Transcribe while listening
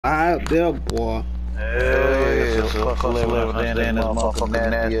Up there, boy. Yeah, so fuck level then this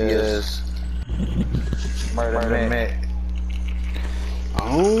motherfucking nasty ass murder Mac.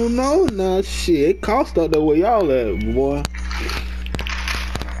 I don't know now. Shit, it cost up there where y'all at, boy.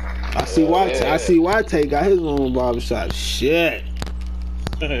 I see why Tay got his own barbershop. Shit.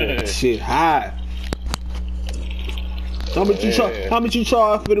 Shit high. How much you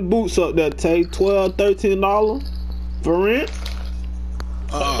charge for the boots up there, Tay? $12, $13 for rent?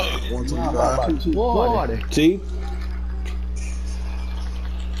 $125. Cheap.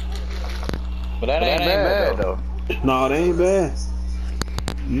 But that ain't bad though. No, they ain't bad.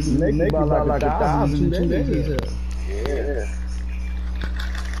 You can make about like 1,000 in 2 days. Yeah.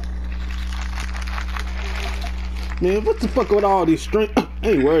 Man, what the fuck with all these strength? I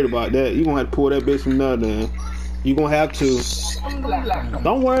ain't worried about that. You gonna have to pull that bitch from there, then. You gonna have to.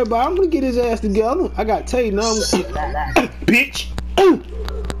 Don't worry about it. I'm gonna get his ass together. I got Tay now. Bitch.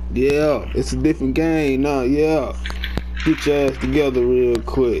 Yeah, it's a different game now. Yeah. Get your ass together real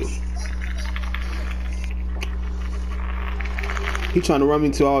quick. He trying to run me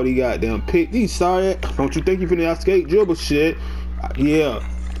into all these goddamn pick. These sorry. Don't you think you finna escape dribble shit? Yeah.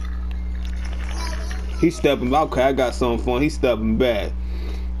 He stepping back. Okay, I got something for him. He stepping back.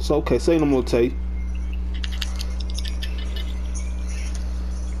 So okay, say no more, Tay.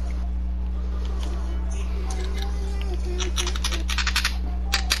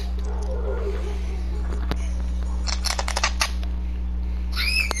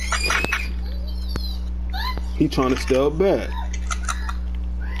 He trying to step back.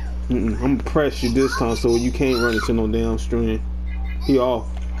 I'm gonna press you this time so you can't run into no damn string. He off.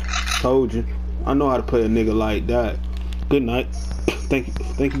 Told you. I know how to play a nigga like that. Good night. Thank you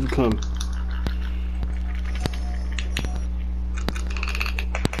for coming.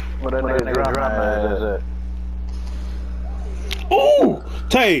 What that nigga drama is. Ooh!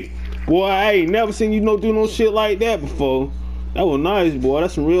 Tay! Boy, I ain't never seen you do no shit like that before. That was nice, boy.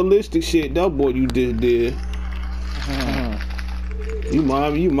 That's some realistic shit that boy you just did. You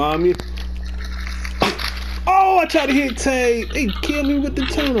mind me. Oh, I tried to hit Tay. They killed me with the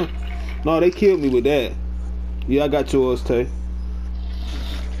tunnel. No, they killed me with that. Yeah, I got yours, Tay.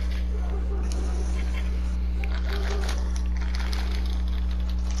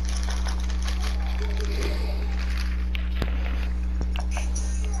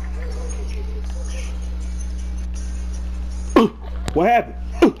 What happened?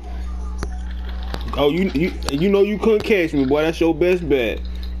 Oh, you know you couldn't catch me, boy. That's your best bet.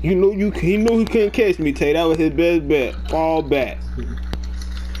 He knew he couldn't catch me, Tay. That was his best bet. Fall back.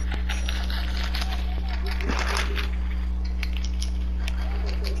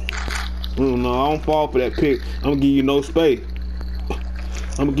 No, I don't fall for that pick. I'm gonna give you no space.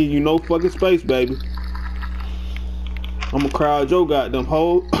 I'm gonna give you no fucking space, baby. I'm gonna crowd your goddamn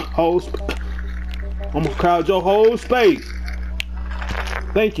whole I'm gonna crowd your whole space.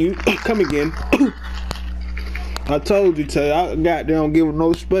 Thank you. Come again. I told you, Tay. I goddamn give him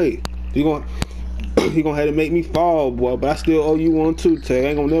no space. He gonna have to make me fall, boy. But I still owe you one too, Tay. I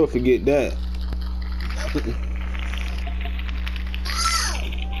ain't gonna never forget that.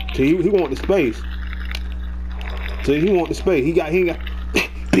 See, he want the space. See, he want the space. He got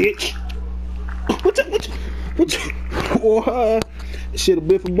bitch. What you boy? Shit a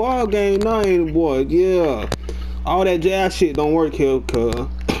bit for ball game now, ain't it, boy? Yeah. All that jazz shit don't work here, cuz.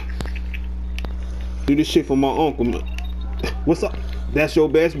 Do this shit for my uncle, man. What's up? That's your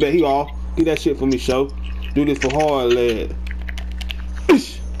best bet. He off. Get that shit for me, show. Do this for hard lad.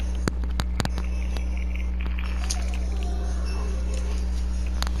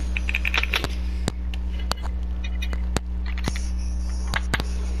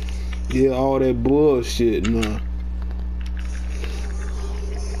 Yeah, all that bullshit, nah.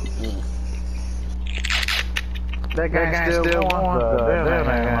 That game still going. Damn,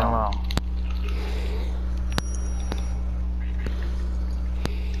 man.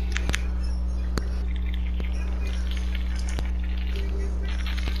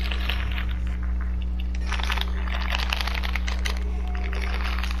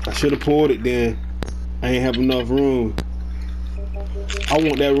 I should have pulled it then. I ain't have enough room. I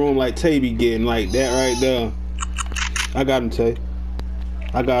want that room like Tay be getting, like that right there. I got him, Tay.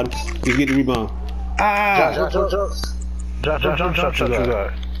 I got him. Just get the rebound. Ah! Jump.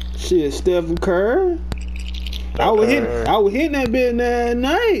 Shit, Stephen Curry. I was hitting that bit that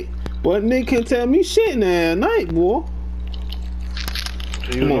night. But nigga can't tell me shit that night, boy.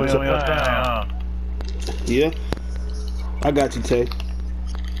 So you was on your time, huh? Yeah. I got you, Tay.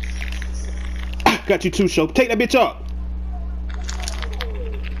 Got you too, show. Take that bitch up.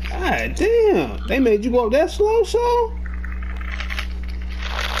 God damn. They made you go up that slow, so?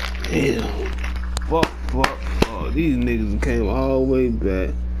 Damn. Fuck. Oh, these niggas came all the way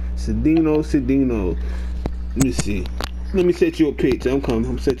back. Sedino. Let me see. Let me set you a picture. I'm coming.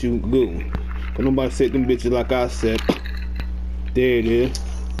 I'm set you a good one. Cause nobody set them bitches like I set. There it is.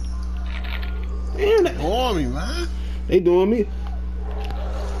 Man, On me, man. They doing me.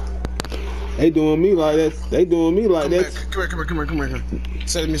 They doing me like that. They doing me like that. Come here.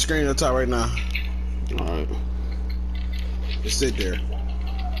 Set me screen on top right now. Alright. Just sit there.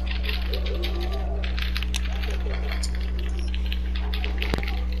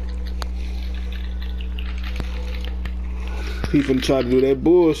 He finna try to do that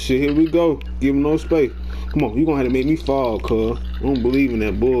bullshit. Here we go. Give him no space. Come on, you gonna have to make me fall, cuz. I don't believe in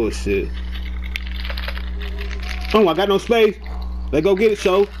that bullshit. Oh, I got no space. Let's go get it,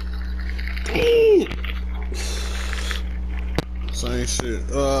 show. Damn. Same shit.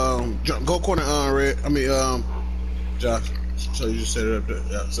 Go corner on red. I mean, Josh. So you just set it up there.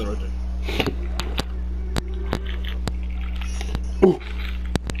 Yeah, set it right there. Ooh.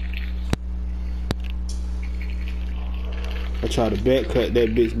 I try to back cut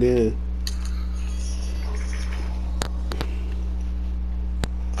that bitch down.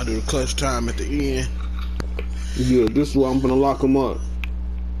 I do the clutch time at the end. Yeah, this is why I'm gonna lock him up.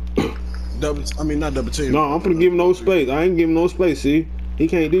 Not double team. No, I'm finna give him no space. I ain't giving no space, see? He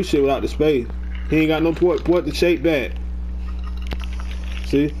can't do shit without the space. He ain't got no port to shake back.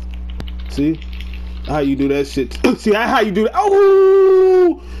 See? How you do that shit? See how you do that?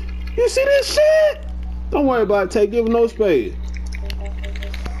 Oh! You see this shit? Don't worry about it, give him no space.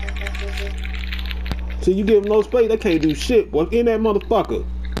 See, you give him no space, they can't do shit, boy. In that motherfucker.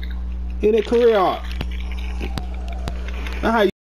 In that career arc. That's how you